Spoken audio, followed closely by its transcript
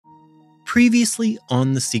Previously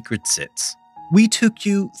on The Secret Sits, we took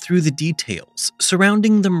you through the details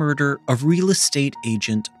surrounding the murder of real estate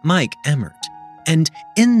agent Mike Emert, and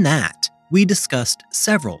in that, we discussed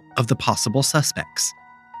several of the possible suspects.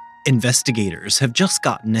 Investigators have just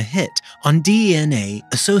gotten a hit on DNA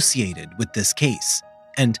associated with this case,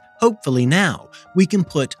 and hopefully now we can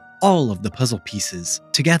put all of the puzzle pieces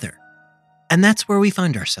together. And that's where we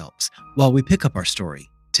find ourselves while we pick up our story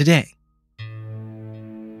today.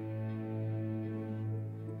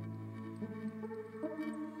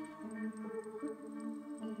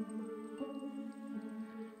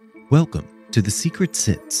 Welcome to The Secret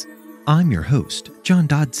Sits. I'm your host, John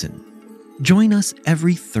Dodson. Join us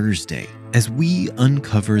every Thursday as we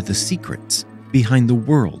uncover the secrets behind the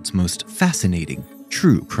world's most fascinating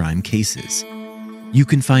true crime cases. You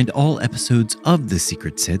can find all episodes of The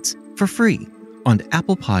Secret Sits for free on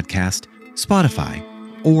Apple Podcast, Spotify,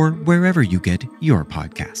 or wherever you get your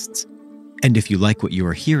podcasts. And if you like what you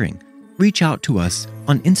are hearing, reach out to us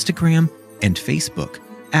on Instagram and Facebook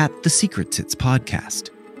at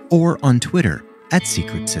TheSecretSitsPodcast, or on Twitter at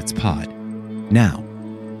SecretSitsPod. Now,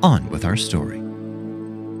 on with our story.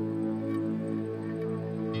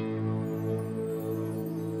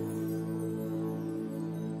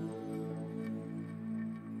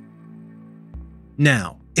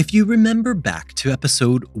 Now, if you remember back to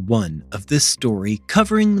episode 1 of this story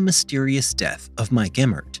covering the mysterious death of Mike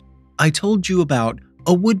Emert, I told you about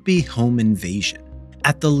a would-be home invasion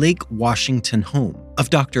at the Lake Washington home of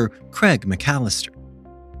Dr. Craig McAllister.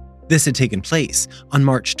 This had taken place on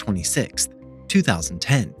March 26,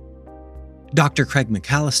 2010. Dr. Craig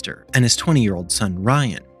McAllister and his 20-year-old son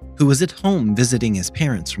Ryan, who was at home visiting his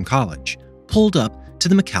parents from college, pulled up to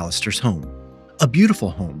the McAllisters' home, a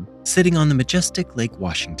beautiful home sitting on the majestic Lake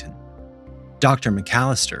Washington. Dr.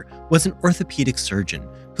 McAllister was an orthopedic surgeon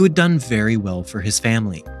who had done very well for his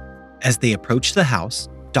family. As they approached the house,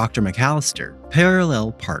 Dr. McAllister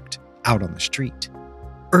parallel parked out on the street.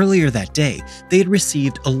 Earlier that day, they had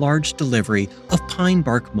received a large delivery of pine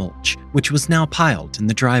bark mulch, which was now piled in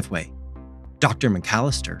the driveway. Dr.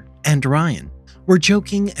 McAllister and Ryan were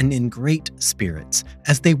joking and in great spirits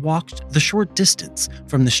as they walked the short distance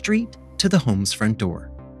from the street to the home's front door.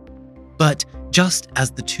 But just as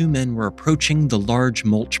the two men were approaching the large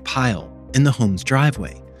mulch pile in the home's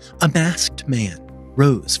driveway, a masked man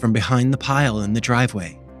rose from behind the pile in the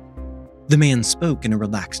driveway. The man spoke in a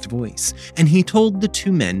relaxed voice, and he told the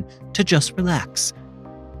two men to just relax.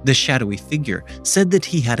 The shadowy figure said that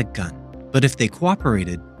he had a gun, but if they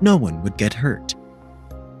cooperated, no one would get hurt.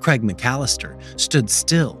 Craig McAllister stood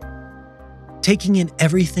still, taking in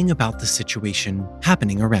everything about the situation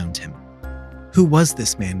happening around him. Who was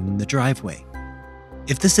this man in the driveway?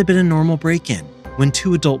 If this had been a normal break-in, when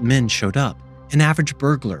two adult men showed up, an average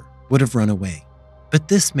burglar would have run away. But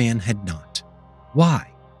this man had not. Why?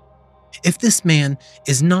 If this man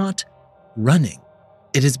is not running,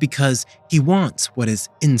 it is because he wants what is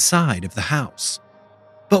inside of the house.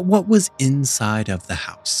 But what was inside of the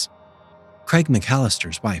house? Craig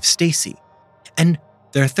McAllister's wife, Stacy, and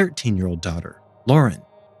their 13-year-old daughter, Lauren.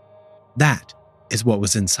 That is what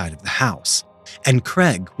was inside of the house, and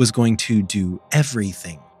Craig was going to do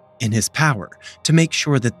everything in his power to make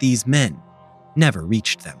sure that these men never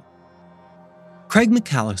reached them. Craig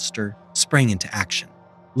McAllister sprang into action,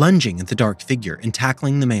 lunging at the dark figure and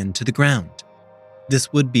tackling the man to the ground.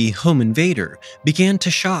 This would-be home invader began to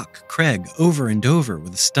shock Craig over and over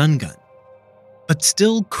with a stun gun. But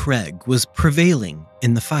still Craig was prevailing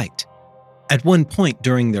in the fight. At one point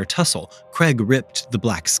during their tussle, Craig ripped the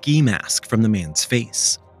black ski mask from the man's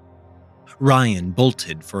face. Ryan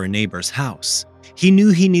bolted for a neighbor's house. He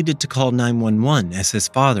knew he needed to call 911 as his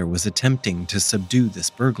father was attempting to subdue this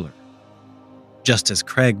burglar. Just as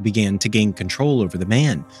Craig began to gain control over the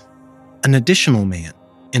man, an additional man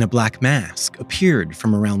in a black mask appeared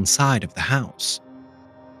from around the side of the house.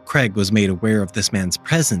 Craig was made aware of this man's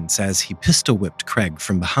presence as he pistol-whipped Craig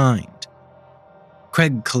from behind.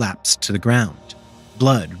 Craig collapsed to the ground.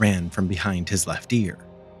 Blood ran from behind his left ear.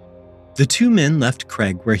 The two men left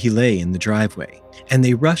Craig where he lay in the driveway, and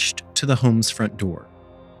they rushed to the home's front door.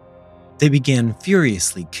 They began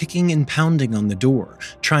furiously kicking and pounding on the door,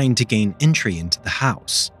 trying to gain entry into the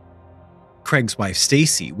house. Craig's wife,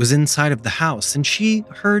 Stacy, was inside of the house, and she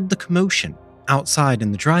heard the commotion outside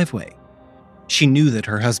in the driveway. She knew that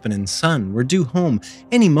her husband and son were due home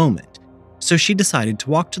any moment, so she decided to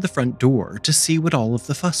walk to the front door to see what all of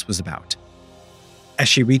the fuss was about. As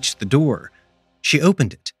she reached the door, she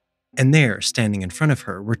opened it, and there, standing in front of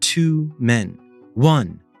her, were two men,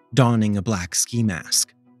 one donning a black ski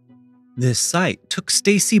mask. This sight took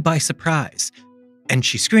Stacy by surprise, and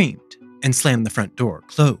she screamed, and slammed the front door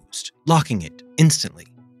closed, locking it instantly.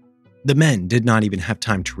 The men did not even have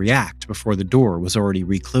time to react before the door was already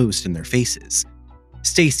reclosed in their faces.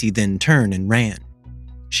 Stacy then turned and ran.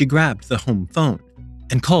 She grabbed the home phone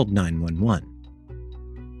and called 911.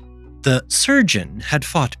 The surgeon had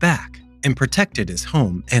fought back and protected his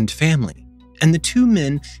home and family, and the two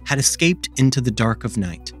men had escaped into the dark of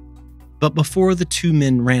night. But before the two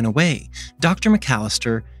men ran away, Dr.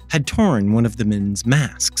 McAllister had torn one of the men's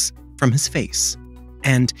masks from his face,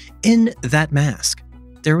 and in that mask,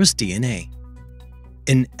 there was DNA.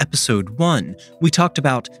 In episode 1, we talked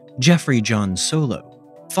about Jeffrey John Solo,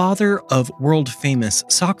 father of world-famous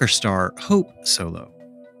soccer star Hope Solo.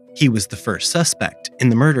 He was the first suspect in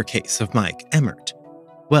the murder case of Mike Emert.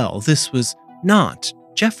 Well, this was not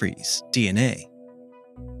Jeffrey's DNA.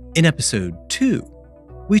 In episode 2,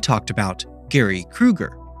 we talked about Gary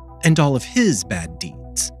Kruger and all of his bad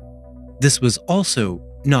deeds. This was also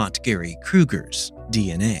not Gary Kruger's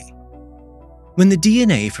DNA. When the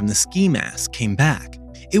DNA from the ski mask came back,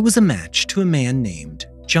 it was a match to a man named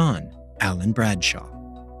John Allen Bradshaw.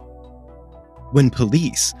 When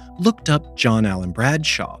police looked up John Allen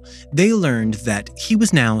Bradshaw, they learned that he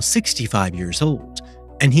was now 65 years old,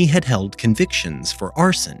 and he had held convictions for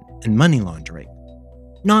arson and money laundering.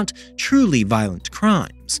 Not truly violent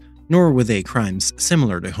crimes, nor were they crimes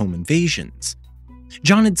similar to home invasions.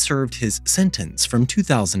 John had served his sentence from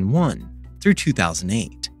 2001 through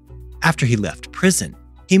 2008. After he left prison,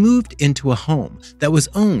 he moved into a home that was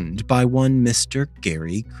owned by one Mr.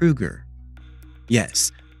 Gary Kruger.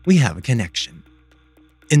 Yes, we have a connection.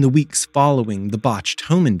 In the weeks following the botched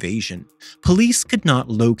home invasion, police could not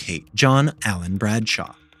locate John Allen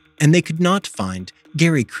Bradshaw, and they could not find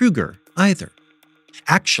Gary Kruger either.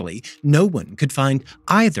 Actually, no one could find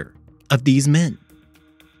either of these men.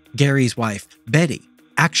 Gary's wife, Betty,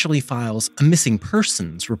 actually files a missing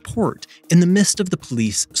persons report in the midst of the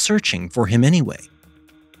police searching for him anyway.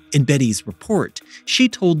 In Betty's report, she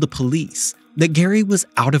told the police that Gary was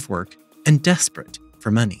out of work and desperate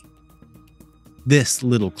for money. This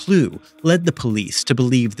little clue led the police to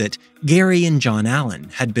believe that Gary and John Allen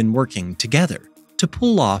had been working together to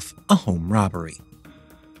pull off a home robbery.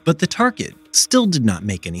 But the target still did not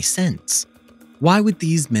make any sense. Why would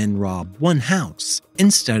these men rob one house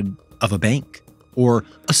instead of a bank or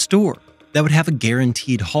a store that would have a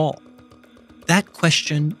guaranteed haul? That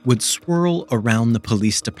question would swirl around the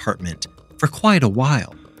police department for quite a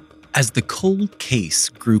while as the cold case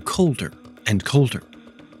grew colder and colder.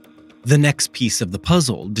 The next piece of the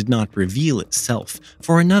puzzle did not reveal itself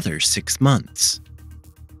for another 6 months.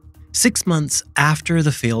 6 months after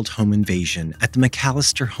the failed home invasion at the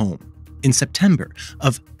McAllister home in September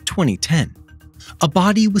of 2010, a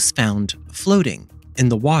body was found floating in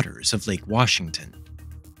the waters of Lake Washington.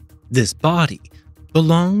 This body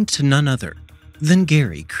belonged to none other than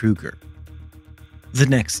Gary Kruger. The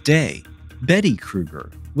next day, Betty Kruger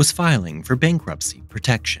was filing for bankruptcy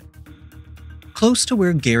protection. Close to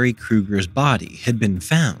where Gary Kruger's body had been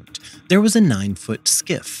found, there was a 9-foot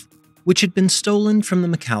skiff, which had been stolen from the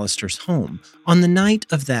McAllister's home on the night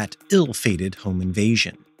of that ill-fated home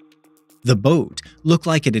invasion. The boat looked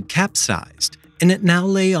like it had capsized, and it now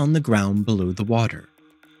lay on the ground below the water.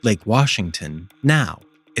 Lake Washington, now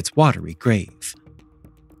its watery grave.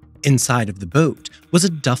 Inside of the boat was a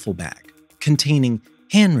duffel bag containing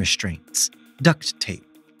hand restraints, duct tape,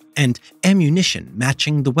 and ammunition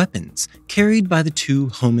matching the weapons carried by the two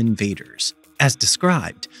home invaders, as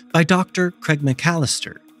described by Dr. Craig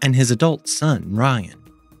McAllister and his adult son, Ryan.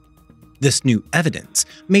 This new evidence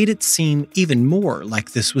made it seem even more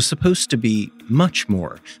like this was supposed to be much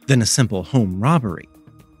more than a simple home robbery.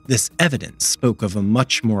 This evidence spoke of a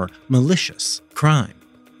much more malicious crime.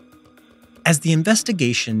 As the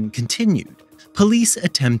investigation continued, police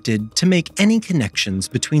attempted to make any connections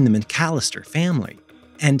between the McAllister family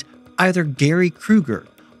and either Gary Kruger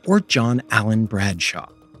or John Allen Bradshaw,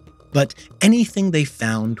 but anything they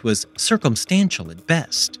found was circumstantial at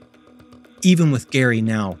best. Even with Gary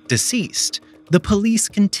now deceased, the police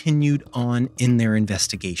continued on in their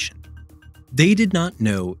investigation. They did not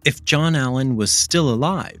know if John Allen was still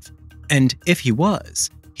alive, and if he was,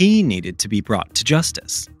 he needed to be brought to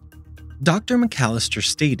justice. Dr. McAllister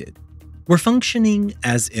stated, "We're functioning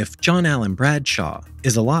as if John Allen Bradshaw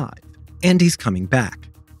is alive, and he's coming back.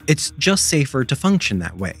 It's just safer to function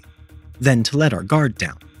that way than to let our guard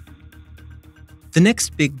down." The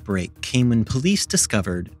next big break came when police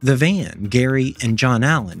discovered the van Gary and John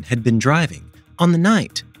Allen had been driving on the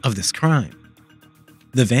night of this crime.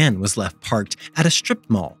 The van was left parked at a strip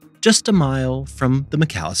mall just a mile from the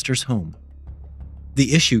McAllister's home.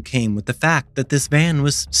 The issue came with the fact that this van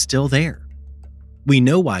was still there. We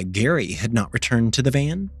know why Gary had not returned to the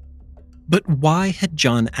van. But why had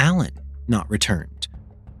John Allen not returned?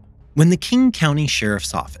 When the King County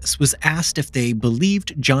Sheriff's Office was asked if they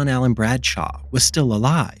believed John Allen Bradshaw was still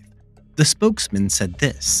alive, the spokesman said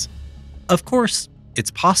this: "Of course,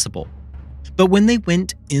 it's possible. But when they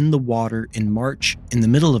went in the water in March in the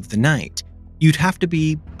middle of the night, you'd have to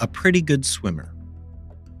be a pretty good swimmer."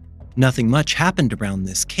 Nothing much happened around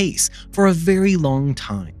this case for a very long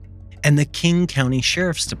time, and the King County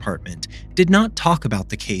Sheriff's Department did not talk about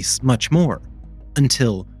the case much more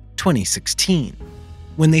until 2016,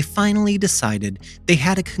 when they finally decided they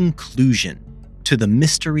had a conclusion to the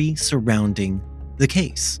mystery surrounding the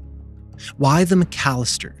case. Why the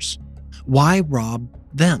McAllisters? Why rob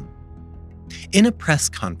them? In a press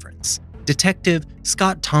conference, Detective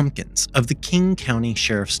Scott Tompkins of the King County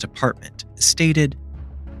Sheriff's Department stated,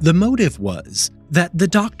 "The motive was that the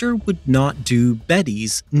doctor would not do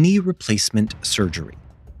Betty's knee replacement surgery."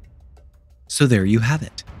 So there you have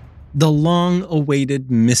it. The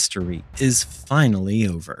long-awaited mystery is finally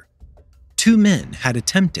over. Two men had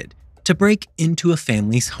attempted to break into a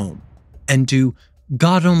family's home and do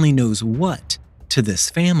God only knows what to this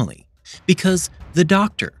family because the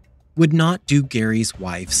doctor would not do Gary's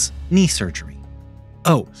wife's knee surgery.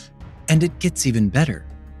 Oh, and it gets even better.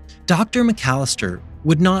 Dr. McAllister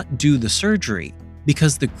would not do the surgery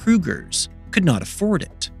because the Krugers could not afford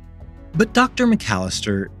it. But Dr.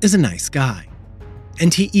 McAllister is a nice guy,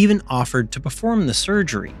 and he even offered to perform the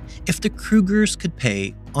surgery if the Krugers could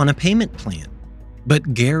pay on a payment plan.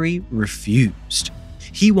 But Gary refused.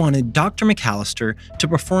 He wanted Dr. McAllister to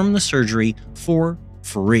perform the surgery for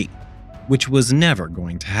free, which was never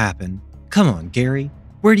going to happen. Come on, Gary,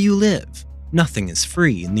 where do you live? Nothing is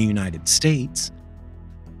free in the United States.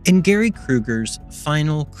 In Gary Kruger's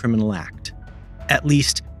final criminal act, at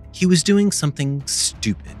least he was doing something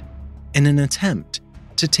stupid in an attempt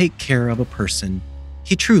to take care of a person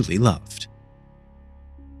he truly loved.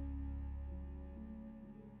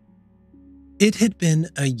 It had been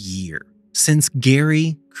a year since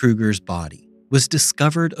Gary Kruger's body was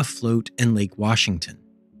discovered afloat in Lake Washington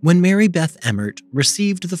when Mary Beth Emert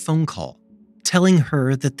received the phone call telling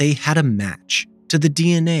her that they had a match to the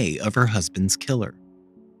DNA of her husband's killer.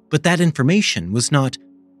 But that information was not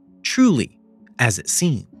truly as it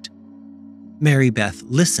seemed. Mary Beth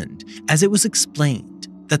listened as it was explained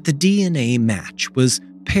that the DNA match was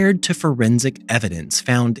paired to forensic evidence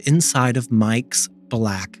found inside of Mike's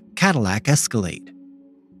black Cadillac Escalade.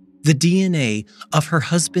 The DNA of her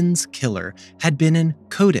husband's killer had been in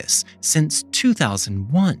CODIS since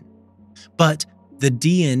 2001, but the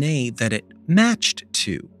DNA that it matched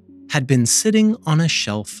to had been sitting on a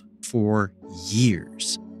shelf for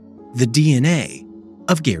years. The DNA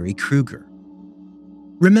of Gary Kruger.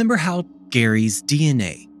 Remember how Gary's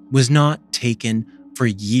DNA was not taken for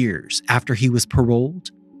years after he was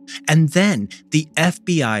paroled? And then the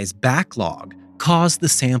FBI's backlog caused the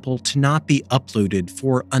sample to not be uploaded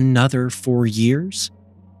for another 4 years?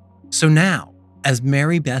 So now, as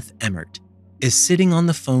Mary Beth Emert is sitting on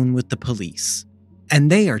the phone with the police, and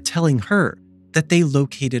they are telling her that they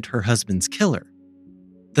located her husband's killer,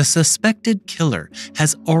 the suspected killer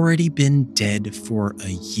has already been dead for a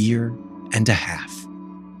year and a half.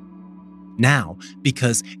 Now,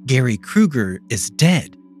 because Gary Kruger is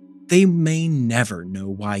dead, they may never know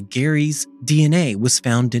why Gary's DNA was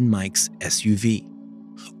found in Mike's SUV,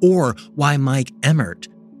 or why Mike Emert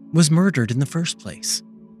was murdered in the first place.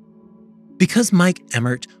 Because Mike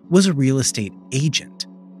Emert was a real estate agent,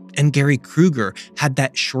 and Gary Kruger had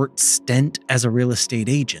that short stint as a real estate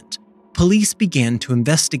agent, police began to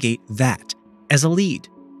investigate that as a lead.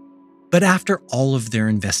 But after all of their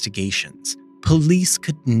investigations, police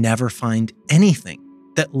could never find anything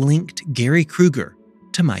that linked Gary Kruger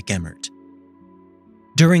to Mike Emert.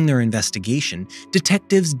 During their investigation,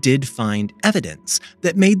 detectives did find evidence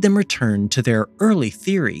that made them return to their early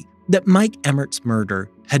theory that Mike Emert's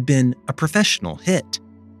murder had been a professional hit.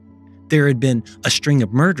 There had been a string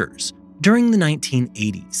of murders during the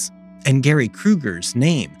 1980s, and Gary Kruger's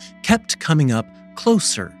name kept coming up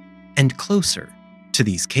closer and closer to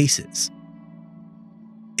these cases.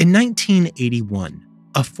 In 1981,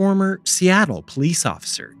 a former Seattle police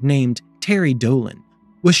officer named Terry Dolan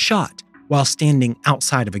was shot while standing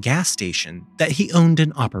outside of a gas station that he owned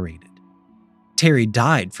and operated. Terry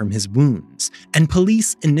died from his wounds, and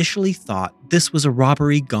police initially thought this was a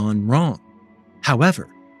robbery gone wrong. However,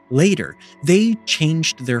 later, they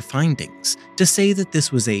changed their findings to say that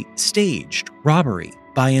this was a staged robbery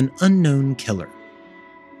by an unknown killer.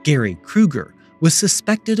 Gary Kruger was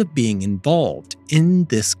suspected of being involved in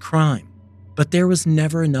this crime, but there was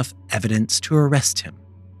never enough evidence to arrest him.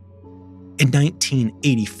 In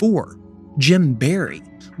 1984, Jim Barry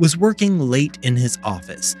was working late in his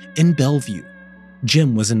office in Bellevue.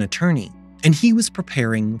 Jim was an attorney, and he was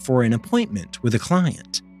preparing for an appointment with a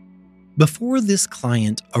client. Before this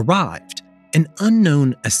client arrived, an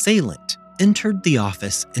unknown assailant entered the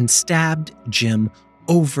office and stabbed Jim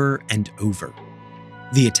over and over.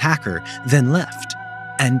 The attacker then left,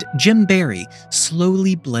 and Jim Barry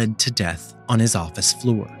slowly bled to death on his office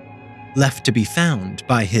floor, left to be found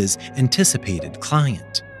by his anticipated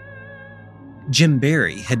client. Jim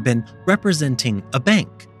Barry had been representing a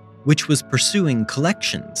bank which was pursuing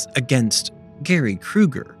collections against Gary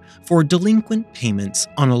Kruger for delinquent payments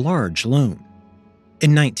on a large loan.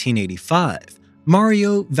 In 1985,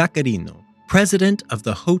 Mario Vaccarino, president of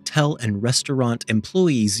the Hotel and Restaurant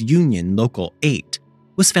Employees Union Local 8,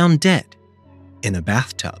 was found dead in a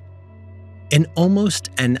bathtub. In almost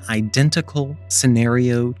an identical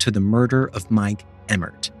scenario to the murder of Mike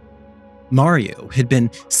Emert. Mario had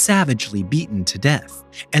been savagely beaten to death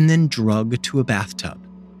and then drugged to a bathtub.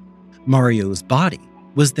 Mario's body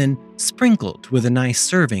was then sprinkled with a nice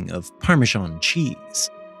serving of Parmesan cheese.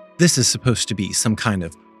 This is supposed to be some kind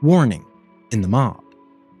of warning in the mob,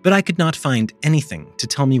 but I could not find anything to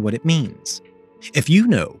tell me what it means. If you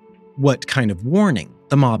know what kind of warning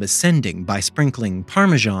the mob is sending by sprinkling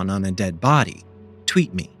Parmesan on a dead body,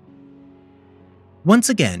 tweet me. Once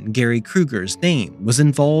again, Gary Kruger's name was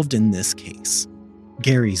involved in this case.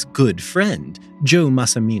 Gary's good friend, Joe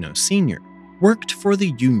Massimino Sr., worked for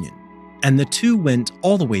the Union, and the two went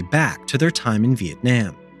all the way back to their time in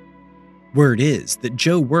Vietnam. Word is that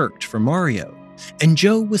Joe worked for Mario, and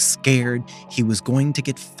Joe was scared he was going to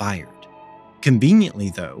get fired. Conveniently,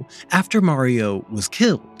 though, after Mario was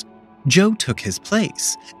killed, Joe took his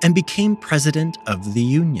place and became president of the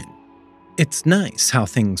Union. It's nice how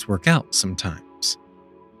things work out sometimes.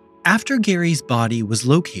 After Gary's body was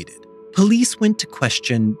located, police went to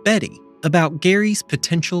question Betty about Gary's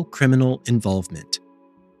potential criminal involvement.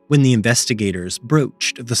 When the investigators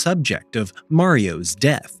broached the subject of Mario's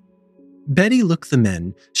death, Betty looked the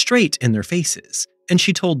men straight in their faces, and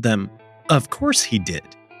she told them, of course he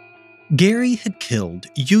did. Gary had killed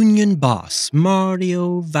Union boss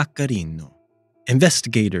Mario Vaccarino.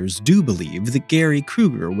 Investigators do believe that Gary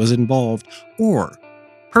Kruger was involved or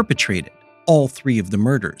perpetrated all three of the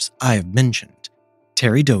murders I have mentioned: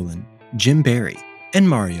 Terry Dolan, Jim Barry, and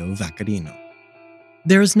Mario Vaccarino.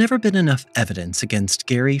 There has never been enough evidence against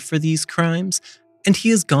Gary for these crimes, and he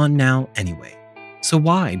is gone now anyway. So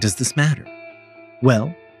why does this matter?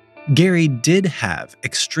 Well, Gary did have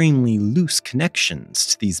extremely loose connections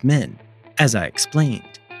to these men, as I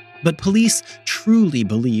explained, but police truly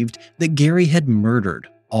believed that Gary had murdered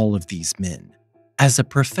all of these men as a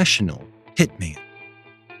professional hitman.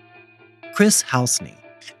 Chris Halsney,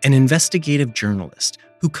 an investigative journalist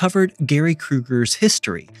who covered Gary Kruger's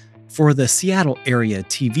history for the Seattle area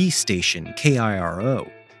TV station KIRO,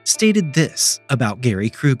 stated this about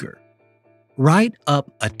Gary Kruger. Write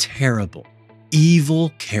up a terrible,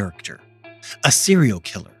 evil character, a serial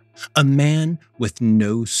killer, a man with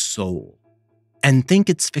no soul, and think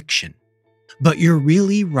it's fiction, but you're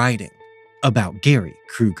really writing about Gary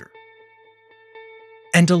Kruger.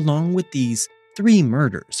 And along with these three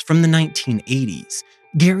murders from the 1980s,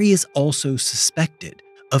 Gary is also suspected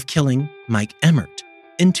of killing Mike Emert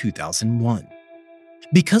in 2001.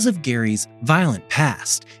 Because of Gary's violent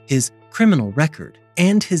past, his criminal record,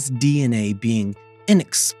 and his DNA being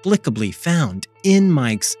inexplicably found in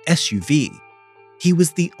Mike's SUV, he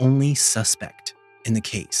was the only suspect in the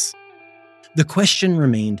case. The question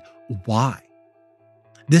remained, why?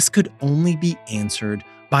 This could only be answered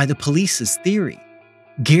by the police's theory.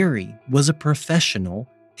 Gary was a professional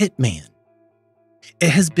hitman. It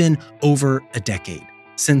has been over a decade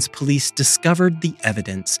since police discovered the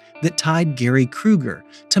evidence that tied Gary Kruger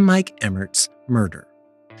to Mike Emert's murder,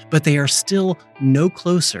 but they are still no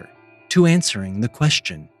closer to answering the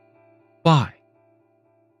question, why?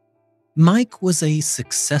 Mike was a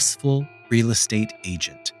successful real estate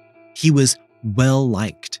agent. He was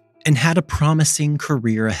well-liked and had a promising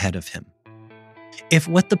career ahead of him. If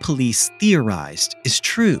what the police theorized is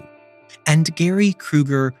true, and Gary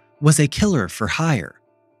Kruger was a killer for hire,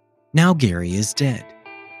 now Gary is dead.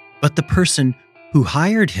 But the person who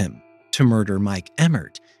hired him to murder Mike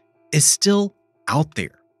Emert is still out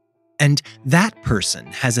there, and that person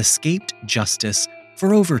has escaped justice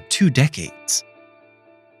for over 2 decades.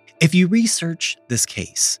 If you research this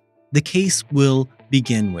case, the case will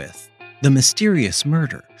begin with the mysterious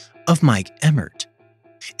murder of Mike Emert.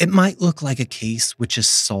 It might look like a case which is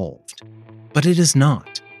solved, but it is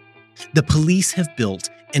not. The police have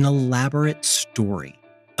built an elaborate story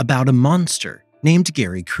about a monster named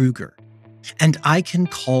Gary Kruger, and I can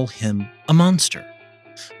call him a monster.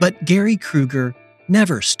 But Gary Kruger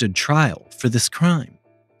never stood trial for this crime,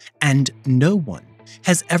 and no one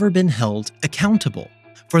has ever been held accountable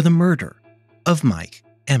for the murder of Mike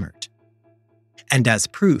Emert. And as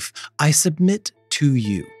proof, I submit to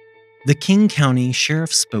you the King County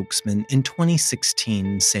Sheriff's spokesman in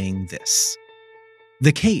 2016 saying this: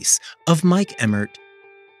 "The case of Mike Emert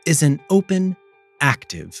is an open,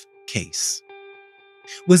 active case."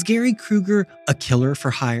 Was Gary Kruger a killer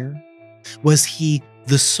for hire? Was he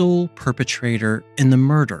the sole perpetrator in the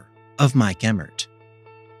murder of Mike Emert?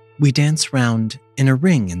 We dance round in a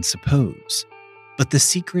ring and suppose, but the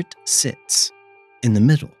secret sits in the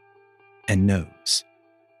middle and knows.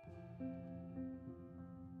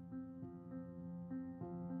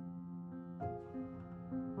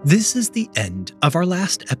 This is the end of our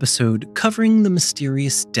last episode covering the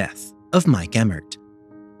mysterious death of Mike Emert.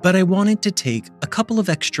 But I wanted to take a couple of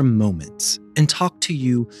extra moments and talk to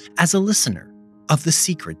you as a listener of The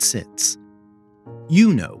Secret Sits.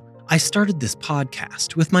 You know, I started this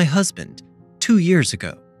podcast with my husband 2 years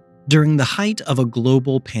ago, during the height of a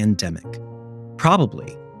global pandemic.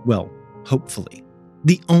 Probably, well, hopefully,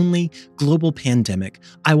 the only global pandemic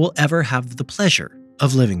I will ever have the pleasure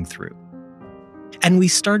of living through. And we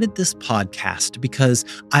started this podcast because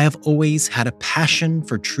I have always had a passion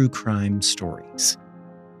for true crime stories.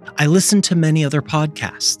 I listen to many other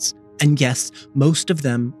podcasts, and yes, most of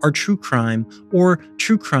them are true crime or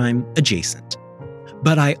true crime adjacent.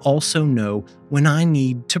 But I also know when I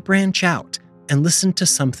need to branch out and listen to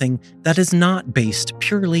something that is not based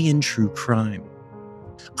purely in true crime.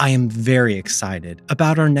 I am very excited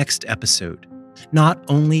about our next episode. Not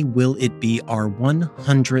only will it be our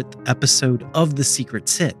 100th episode of The Secret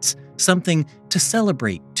Sits, something to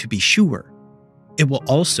celebrate to be sure, it will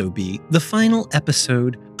also be the final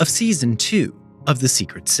episode of Season 2 of The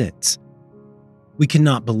Secret Sits. We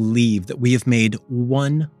cannot believe that we have made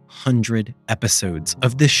 100 episodes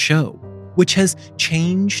of this show, which has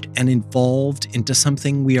changed and evolved into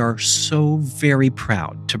something we are so very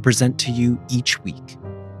proud to present to you each week.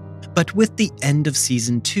 But with the end of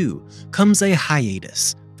Season 2 comes a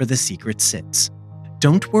hiatus for The Secret Sits.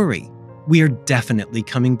 Don't worry, we are definitely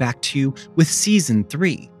coming back to you with Season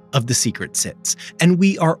 3 of The Secret Sits, and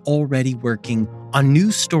we are already working on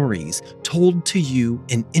new stories told to you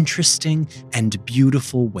in interesting and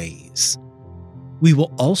beautiful ways. We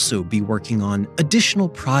will also be working on additional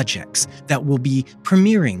projects that will be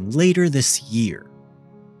premiering later this year.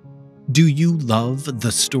 Do you love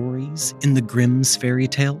the stories in the Grimm's fairy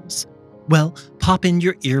tales? Well, pop in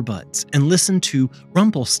your earbuds and listen to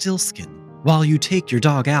Rumpelstiltskin while you take your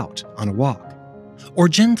dog out on a walk, or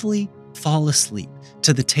gently fall asleep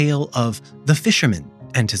to the tale of The Fisherman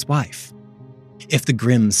and His Wife. If the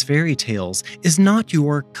Grimm's fairy tales is not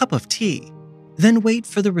your cup of tea, then wait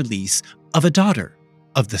for the release of A Daughter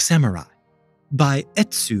of the Samurai by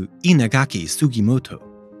Etsu Inagaki Sugimoto,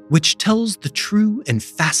 which tells the true and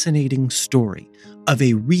fascinating story of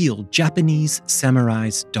a real Japanese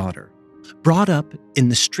samurai's daughter, brought up in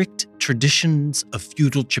the strict traditions of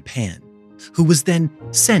feudal Japan, who was then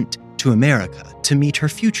sent to America to meet her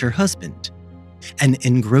future husband. An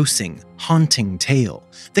engrossing, haunting tale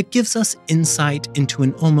that gives us insight into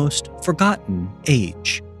an almost forgotten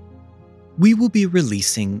age. We will be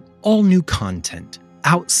releasing all new content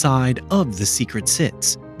outside of The Secret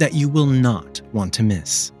Sits that you will not want to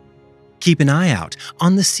miss. Keep an eye out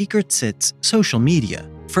on The Secret Sits social media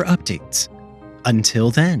for updates. Until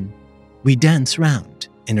then, we dance round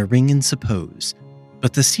in a ring and suppose,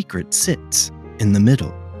 but the secret sits in the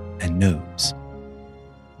middle and knows.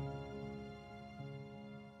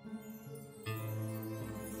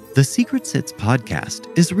 The Secret Sits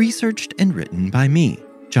podcast is researched and written by me,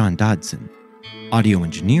 John Dodson. Audio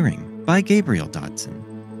engineering by Gabriel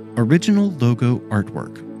Dodson. Original logo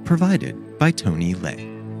artwork provided by Tony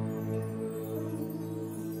Lay.